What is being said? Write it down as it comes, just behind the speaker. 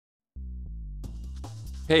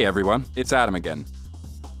Hey everyone, it's Adam again.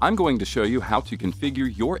 I'm going to show you how to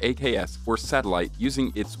configure your AKS or satellite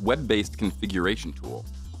using its web-based configuration tool.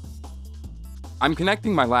 I'm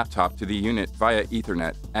connecting my laptop to the unit via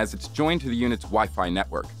Ethernet as it's joined to the unit's Wi-Fi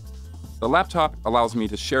network. The laptop allows me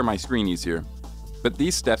to share my screen easier, but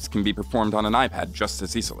these steps can be performed on an iPad just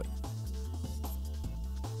as easily.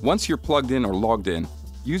 Once you're plugged in or logged in,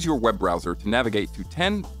 use your web browser to navigate to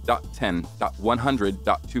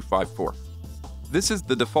 10.10.100.254. This is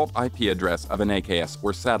the default IP address of an AKS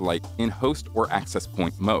or satellite in host or access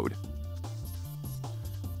point mode.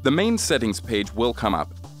 The main settings page will come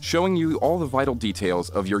up, showing you all the vital details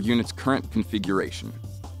of your unit's current configuration.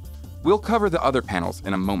 We'll cover the other panels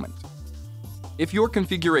in a moment. If your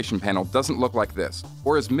configuration panel doesn't look like this,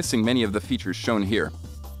 or is missing many of the features shown here,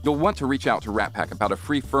 you'll want to reach out to Ratpac about a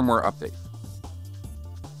free firmware update.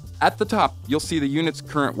 At the top, you'll see the unit's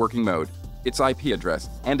current working mode, its IP address,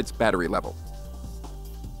 and its battery level.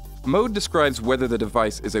 Mode describes whether the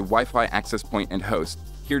device is a Wi-Fi access point and host,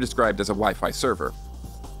 here described as a Wi-Fi server,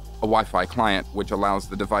 a Wi-Fi client, which allows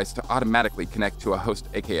the device to automatically connect to a host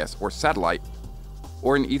AKS or satellite,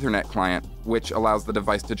 or an Ethernet client, which allows the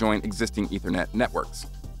device to join existing Ethernet networks.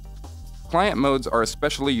 Client modes are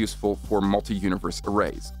especially useful for multi-universe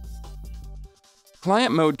arrays.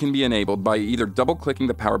 Client mode can be enabled by either double-clicking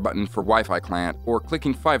the power button for Wi-Fi client or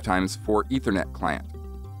clicking 5 times for Ethernet client.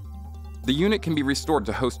 The unit can be restored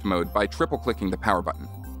to host mode by triple-clicking the power button.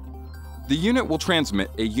 The unit will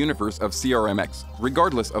transmit a universe of CRMX,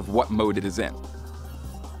 regardless of what mode it is in.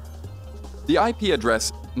 The IP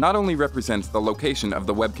address not only represents the location of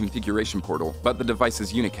the web configuration portal, but the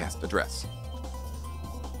device's unicast address.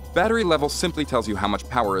 Battery level simply tells you how much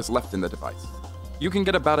power is left in the device. You can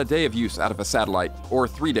get about a day of use out of a satellite, or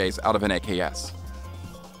 3 days out of an AKS.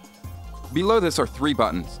 Below this are 3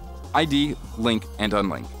 buttons: ID, Link, and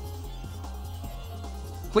Unlink.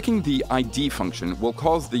 Clicking the ID function will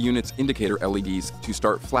cause the unit's indicator LEDs to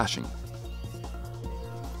start flashing.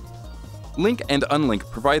 Link and Unlink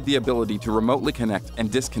provide the ability to remotely connect and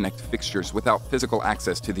disconnect fixtures without physical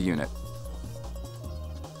access to the unit.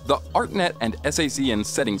 The ARTNet and SACN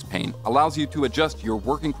settings pane allows you to adjust your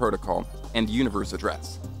working protocol and universe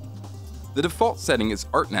address. The default setting is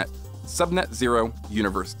ARTNet, subnet 0,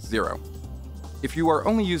 universe 0. If you are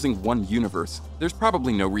only using one universe, there's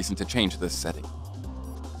probably no reason to change this setting.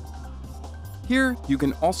 Here, you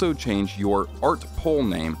can also change your ART pole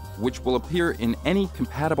name, which will appear in any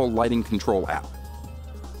compatible lighting control app.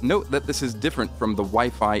 Note that this is different from the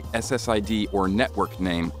Wi-Fi SSID or network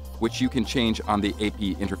name, which you can change on the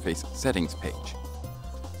AP interface settings page.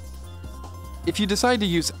 If you decide to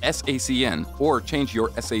use SACN or change your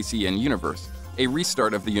SACN universe, a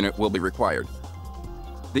restart of the unit will be required.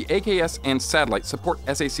 The AKS and Satellite support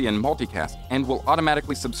SACN multicast and will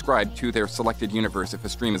automatically subscribe to their selected universe if a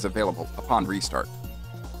stream is available upon restart.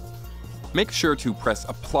 Make sure to press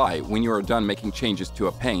Apply when you are done making changes to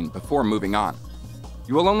a pane before moving on.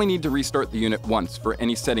 You will only need to restart the unit once for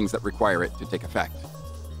any settings that require it to take effect.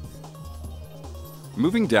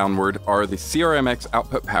 Moving downward are the CRMX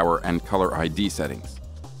output power and color ID settings.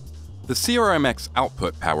 The CRMX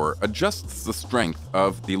output power adjusts the strength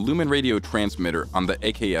of the lumen radio transmitter on the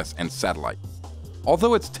AKS and Satellite.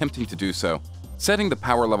 Although it's tempting to do so, setting the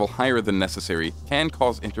power level higher than necessary can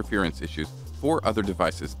cause interference issues for other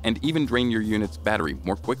devices and even drain your unit's battery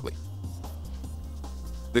more quickly.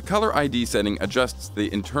 The color ID setting adjusts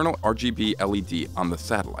the internal RGB LED on the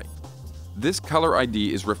satellite. This color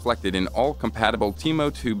ID is reflected in all compatible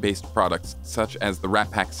TMO2-based products such as the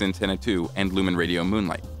Ratpac Antenna 2 and Lumen Radio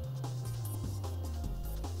Moonlight.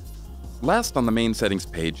 Last on the main settings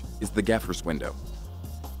page is the Gaffers window.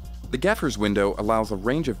 The Gaffers window allows a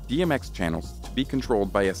range of DMX channels to be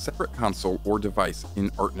controlled by a separate console or device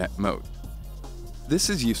in ARTNet mode. This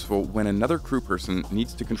is useful when another crew person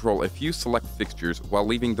needs to control a few select fixtures while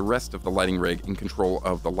leaving the rest of the lighting rig in control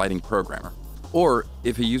of the lighting programmer, or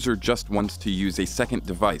if a user just wants to use a second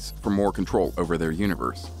device for more control over their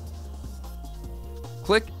universe.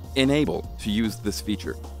 Click Enable to use this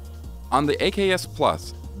feature. On the AKS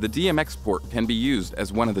Plus, the DMX port can be used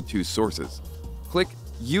as one of the 2 sources. Click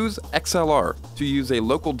Use XLR to use a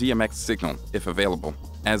local DMX signal, if available,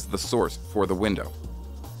 as the source for the window.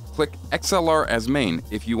 Click XLR as main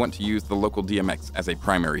if you want to use the local DMX as a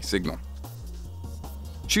primary signal.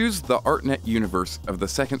 Choose the ARTNet universe of the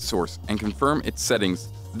second source and confirm its settings,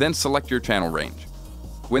 then select your channel range.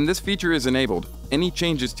 When this feature is enabled, any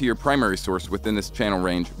changes to your primary source within this channel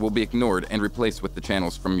range will be ignored and replaced with the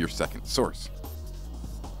channels from your second source.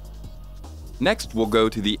 Next, we'll go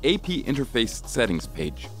to the AP interface settings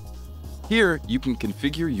page. Here, you can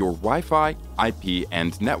configure your Wi-Fi, IP,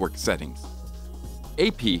 and network settings.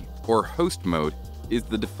 AP, or host mode, is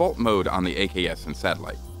the default mode on the AKS and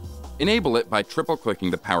Satellite. Enable it by triple-clicking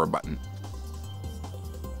the power button.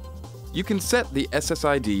 You can set the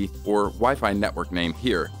SSID or Wi-Fi network name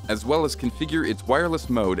here, as well as configure its wireless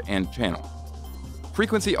mode and channel.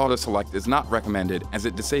 Frequency auto-select is not recommended as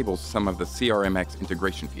it disables some of the CRMX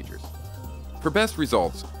integration features. For best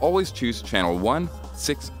results, always choose channel 1,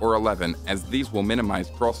 6, or 11 as these will minimize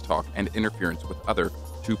crosstalk and interference with other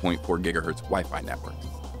 2.4 GHz Wi-Fi networks.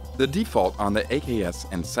 The default on the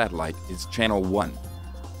AKS and Satellite is channel 1.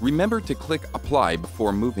 Remember to click Apply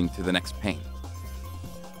before moving to the next pane.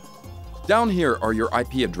 Down here are your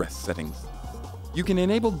IP address settings. You can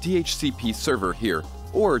enable DHCP server here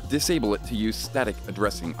or disable it to use static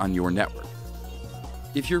addressing on your network.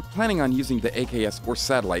 If you're planning on using the AKS or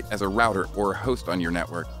Satellite as a router or a host on your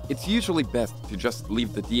network, it's usually best to just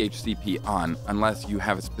leave the DHCP on unless you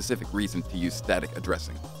have a specific reason to use static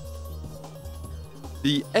addressing.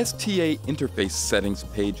 The STA interface settings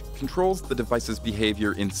page controls the device's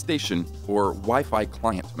behavior in station or Wi-Fi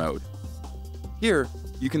client mode. Here,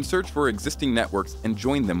 you can search for existing networks and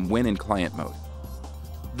join them when in client mode.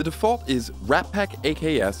 The default is Ratpac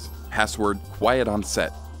AKS, password quiet on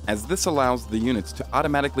set, as this allows the units to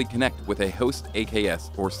automatically connect with a host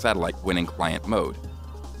AKS or Satellite when in client mode.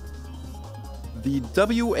 The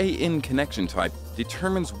WAN connection type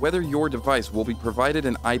determines whether your device will be provided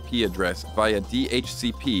an IP address via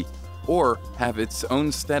DHCP or have its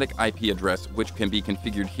own static IP address which can be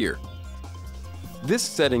configured here. This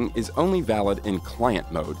setting is only valid in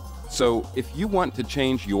client mode, so if you want to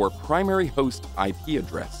change your primary host IP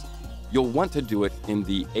address, you'll want to do it in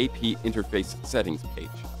the AP interface settings page.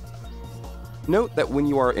 Note that when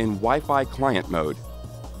you are in Wi-Fi client mode,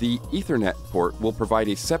 the Ethernet port will provide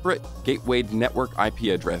a separate gatewayed network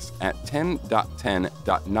IP address at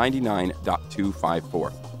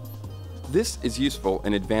 10.10.99.254. This is useful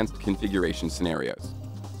in advanced configuration scenarios.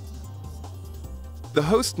 The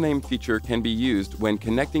host name feature can be used when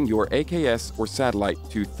connecting your AKS or Satellite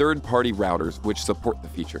to third-party routers which support the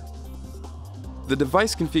feature. The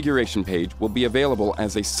device configuration page will be available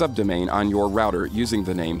as a subdomain on your router using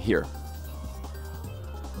the name here.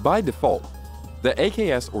 By default, the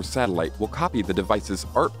AKS or Satellite will copy the device's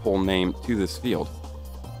ARTPOL name to this field.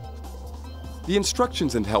 The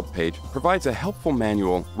Instructions and Help page provides a helpful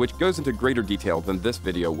manual which goes into greater detail than this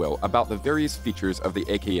video will about the various features of the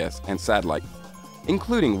AKS and Satellite,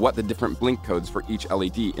 including what the different blink codes for each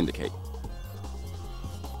LED indicate.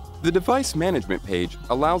 The Device Management page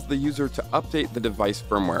allows the user to update the device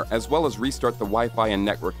firmware as well as restart the Wi-Fi and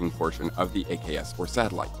networking portion of the AKS or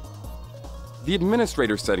Satellite. The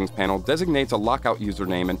Administrator Settings panel designates a lockout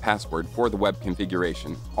username and password for the web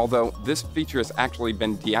configuration, although this feature has actually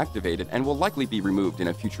been deactivated and will likely be removed in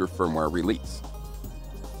a future firmware release.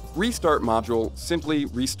 Restart module simply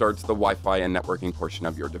restarts the Wi-Fi and networking portion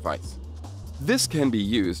of your device. This can be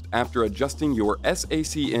used after adjusting your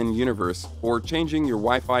SACN universe or changing your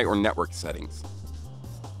Wi-Fi or network settings.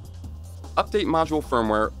 Update module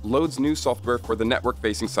firmware loads new software for the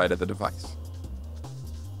network-facing side of the device.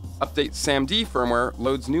 Update SAMD firmware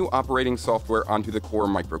loads new operating software onto the core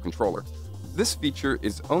microcontroller. This feature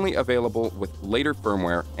is only available with later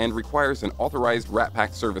firmware and requires an authorized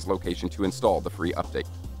Ratpac service location to install the free update.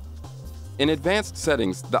 In advanced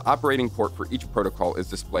settings, the operating port for each protocol is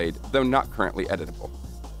displayed, though not currently editable.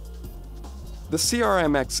 The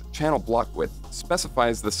CRMX channel block width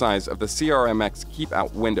specifies the size of the CRMX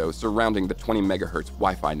keep-out window surrounding the 20 MHz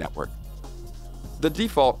Wi-Fi network. The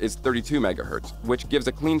default is 32 MHz, which gives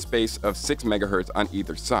a clean space of 6 MHz on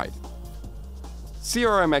either side.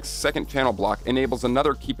 CRMX second channel block enables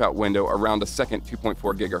another keep-out window around a second 2.4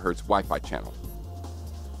 GHz Wi-Fi channel.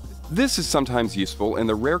 This is sometimes useful in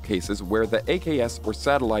the rare cases where the AKS or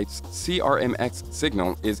Satellite's CRMX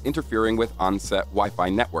signal is interfering with on-set Wi-Fi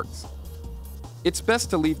networks. It's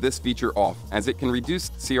best to leave this feature off as it can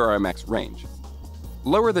reduce CRMX range.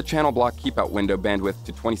 Lower the channel block keep-out window bandwidth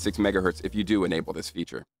to 26 MHz if you do enable this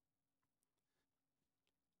feature.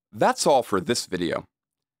 That's all for this video.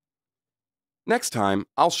 Next time,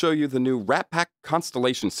 I'll show you the new Ratpac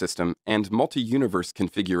constellation system and multi-universe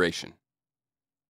configuration.